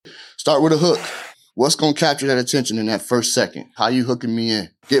Start with a hook. What's going to capture that attention in that first second? How you hooking me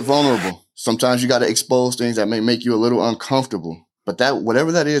in? Get vulnerable. Sometimes you got to expose things that may make you a little uncomfortable. But that,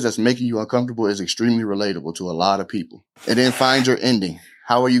 whatever that is that's making you uncomfortable, is extremely relatable to a lot of people. And then find your ending.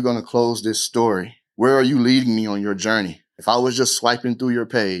 How are you going to close this story? Where are you leading me on your journey? If I was just swiping through your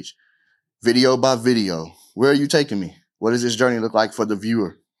page, video by video, where are you taking me? What does this journey look like for the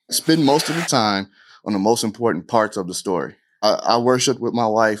viewer? Spend most of the time on the most important parts of the story. I worshiped with my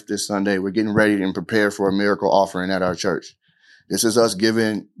wife this Sunday. We're getting ready and prepared for a miracle offering at our church. This is us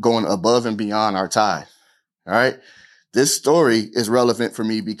going above and beyond our tithe. All right. This story is relevant for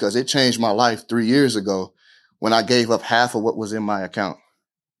me because it changed my life 3 years ago when I gave up half of what was in my account,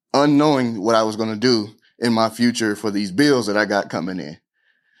 unknowing what I was going to do in my future for these bills that I got coming in.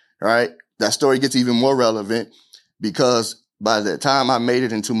 All right. That story gets even more relevant because by the time I made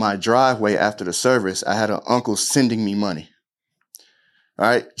it into my driveway after the service, I had an uncle sending me money. All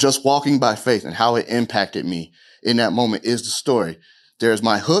right. Just walking by faith and how it impacted me in that moment is the story. There's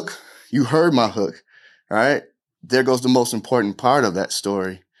my hook. You heard my hook. All right. There goes the most important part of that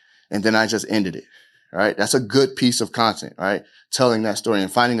story. And then I just ended it. All right. That's a good piece of content, right? Telling that story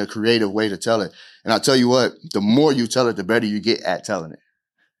and finding a creative way to tell it. And I'll tell you what, the more you tell it, the better you get at telling it.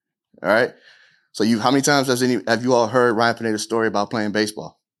 All right. So how many times have you all heard Ryan Pineda's story about playing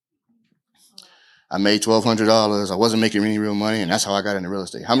baseball? I made $1,200. I wasn't making any real money, and that's how I got into real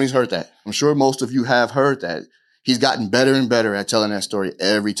estate. How many's heard that? I'm sure most of you have heard that. He's gotten better and better at telling that story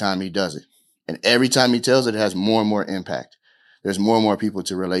every time he does it. And every time he tells it, it has more and more impact. There's more and more people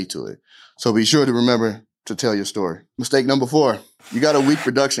to relate to it. So be sure to remember to tell your story. Mistake number 4, you got a weak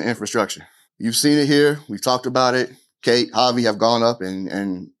production infrastructure. You've seen it here. We've talked about it. Kate, Javi have gone up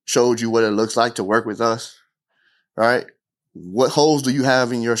and showed you what it looks like to work with us. All right. What holes do you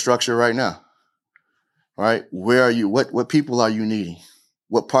have in your structure right now? All right. Where are you? What people are you needing?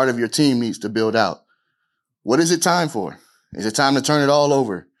 What part of your team needs to build out? What is it time for? Is it time to turn it all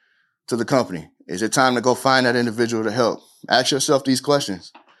over to the company? Is it time to go find that individual to help? Ask yourself these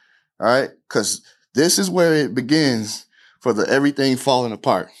questions. All right. Because this is where it begins for the everything falling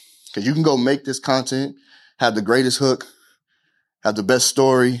apart. Because you can go make this content, have the greatest hook, have the best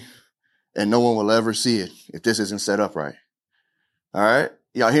story, and no one will ever see it if this isn't set up right. All right.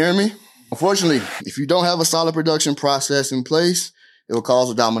 Y'all hearing me? Unfortunately, if you don't have a solid production process in place, it will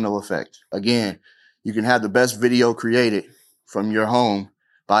cause a domino effect. Again, you can have the best video created from your home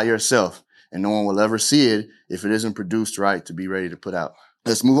by yourself, and no one will ever see it if it isn't produced right to be ready to put out.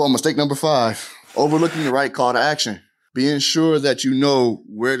 Let's move on. Mistake number 5, overlooking the right call to action. Being sure that you know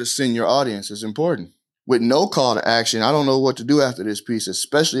where to send your audience is important. With no call to action, I don't know what to do after this piece,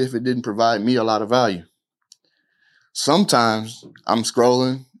 especially if it didn't provide me a lot of value. Sometimes I'm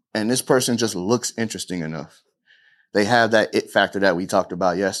scrolling and this person just looks interesting enough. They have that it factor that we talked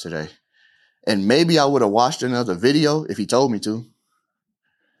about yesterday. And maybe I would have watched another video if he told me to.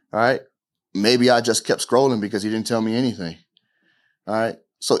 All right. Maybe I just kept scrolling because he didn't tell me anything. All right.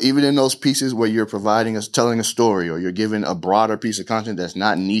 So even in those pieces where you're telling a story, or you're giving a broader piece of content that's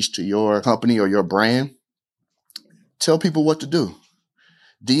not niche to your company or your brand, tell people what to do.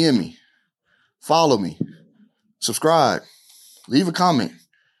 DM me, follow me, subscribe, leave a comment,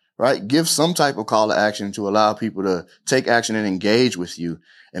 right? Give some type of call to action to allow people to take action and engage with you.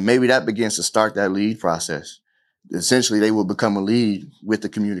 And maybe that begins to start that lead process. Essentially, they will become a lead with the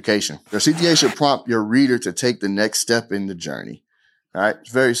communication. Your CTA should prompt your reader to take the next step in the journey. All right.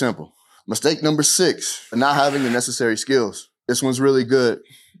 It's very simple. Mistake number 6, not having the necessary skills. This one's really good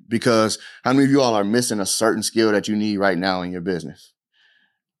because how many of you all are missing a certain skill that you need right now in your business?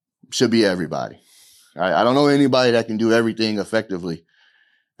 Should be everybody. All right. I don't know anybody that can do everything effectively.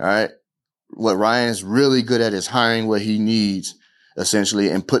 All right. What Ryan is really good at is hiring what he needs, essentially,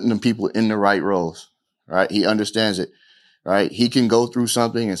 and putting the people in the right roles. All right. He understands it. Right. He can go through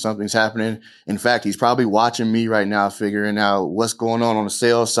something and something's happening. In fact, he's probably watching me right now, figuring out what's going on the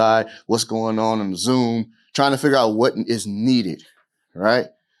sales side, what's going on the Zoom, trying to figure out what is needed. Right.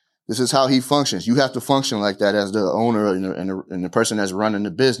 This is how he functions. You have to function like that as the owner and the person that's running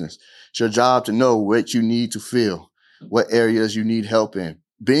the business. It's your job to know what you need to fill, what areas you need help in.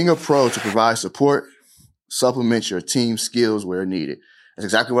 Being a pro to provide support, supplement your team skills where needed. That's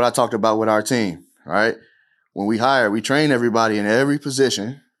exactly what I talked about with our team. All right. When we hire, we train everybody in every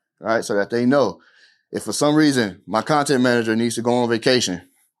position, right? So that they know if for some reason my content manager needs to go on vacation,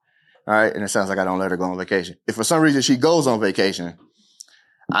 all right? And it sounds like I don't let her go on vacation. If for some reason she goes on vacation,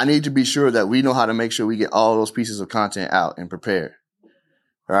 I need to be sure that we know how to make sure we get all those pieces of content out and prepared,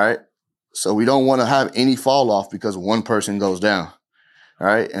 all right? So we don't want to have any fall off because one person goes down, all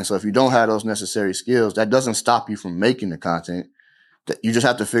right? And so if you don't have those necessary skills, that doesn't stop you from making the content. You just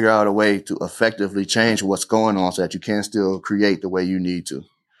have to figure out a way to effectively change what's going on so that you can still create the way you need to.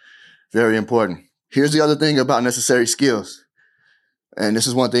 Very important. Here's the other thing about necessary skills. And this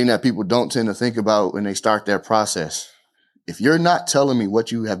is one thing that people don't tend to think about when they start their process. If you're not telling me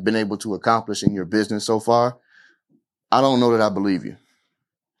what you have been able to accomplish in your business so far, I don't know that I believe you.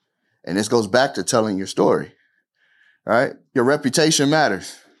 And this goes back to telling your story. All right. Your reputation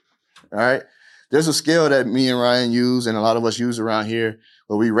matters. All right. There's a scale that me and Ryan use and a lot of us use around here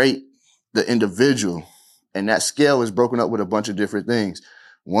where we rate the individual. And that scale is broken up with a bunch of different things.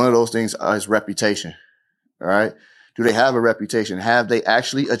 One of those things is reputation. All right. Do they have a reputation? Have they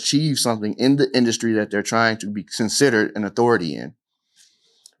actually achieved something in the industry that they're trying to be considered an authority in?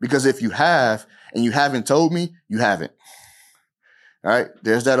 Because if you have and you haven't told me, you haven't. All right.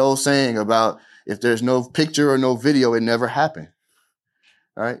 There's that old saying about if there's no picture or no video, it never happened.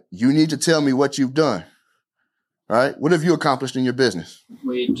 All right. You need to tell me what you've done. All right. What have you accomplished in your business?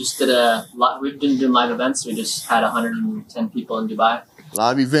 We just we didn't do live events. We just had 110 people in Dubai.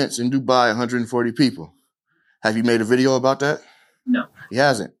 Live events in Dubai, 140 people. Have you made a video about that? No. He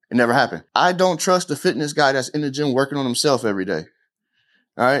hasn't. It never happened. I don't trust the fitness guy that's in the gym working on himself every day.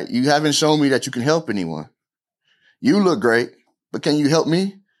 All right. You haven't shown me that you can help anyone. You look great, but can you help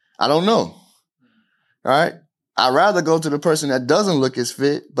me? I don't know. All right. I'd rather go to the person that doesn't look as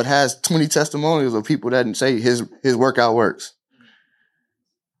fit, but has 20 testimonials of people that say his workout works.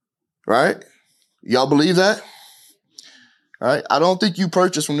 Right? Y'all believe that? All right. I don't think you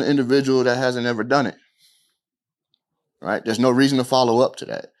purchase from the individual that hasn't ever done it. Right? There's no reason to follow up to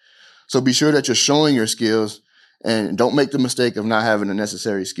that. So be sure that you're showing your skills and don't make the mistake of not having the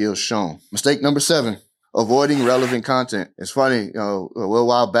necessary skills shown. Mistake number 7, avoiding relevant content. It's funny, a little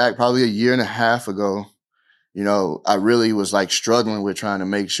while back, probably a year and a half ago, I really was like struggling with trying to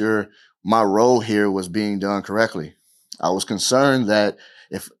make sure my role here was being done correctly. I was concerned that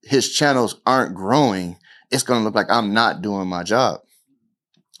if his channels aren't growing, it's going to look like I'm not doing my job.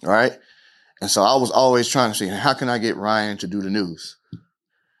 All right. And so I was always trying to see, how can I get Ryan to do the news?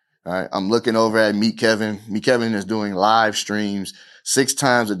 All right. I'm looking over at Meet Kevin. Meet Kevin is doing live streams 6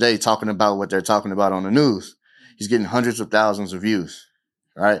 times a day talking about what they're talking about on the news. He's getting hundreds of thousands of views.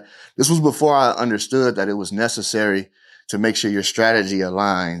 All right. This was before I understood that it was necessary to make sure your strategy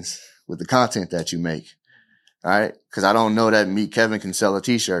aligns with the content that you make. All right. Because I don't know that Meet Kevin can sell a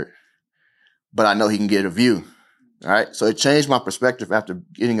t-shirt, but I know he can get a view. All right. So it changed my perspective after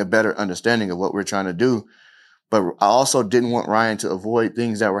getting a better understanding of what we're trying to do. But I also didn't want Ryan to avoid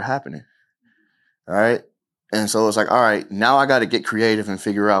things that were happening. All right. And so it's like, all right, now I got to get creative and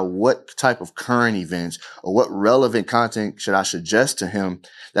figure out what type of current events or what relevant content should I suggest to him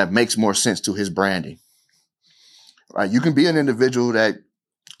that makes more sense to his branding. All right. You can be an individual that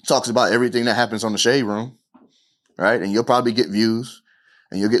talks about everything that happens on the Shade Room. Right. And you'll probably get views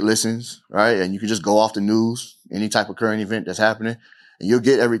and you'll get listens. Right. And you can just go off the news, any type of current event that's happening, and you'll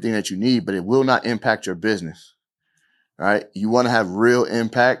get everything that you need, but it will not impact your business. All right. You want to have real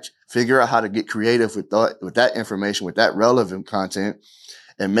impact. Figure out how to get creative with that information, with that relevant content,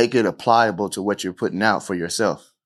 and make it applicable to what you're putting out for yourself.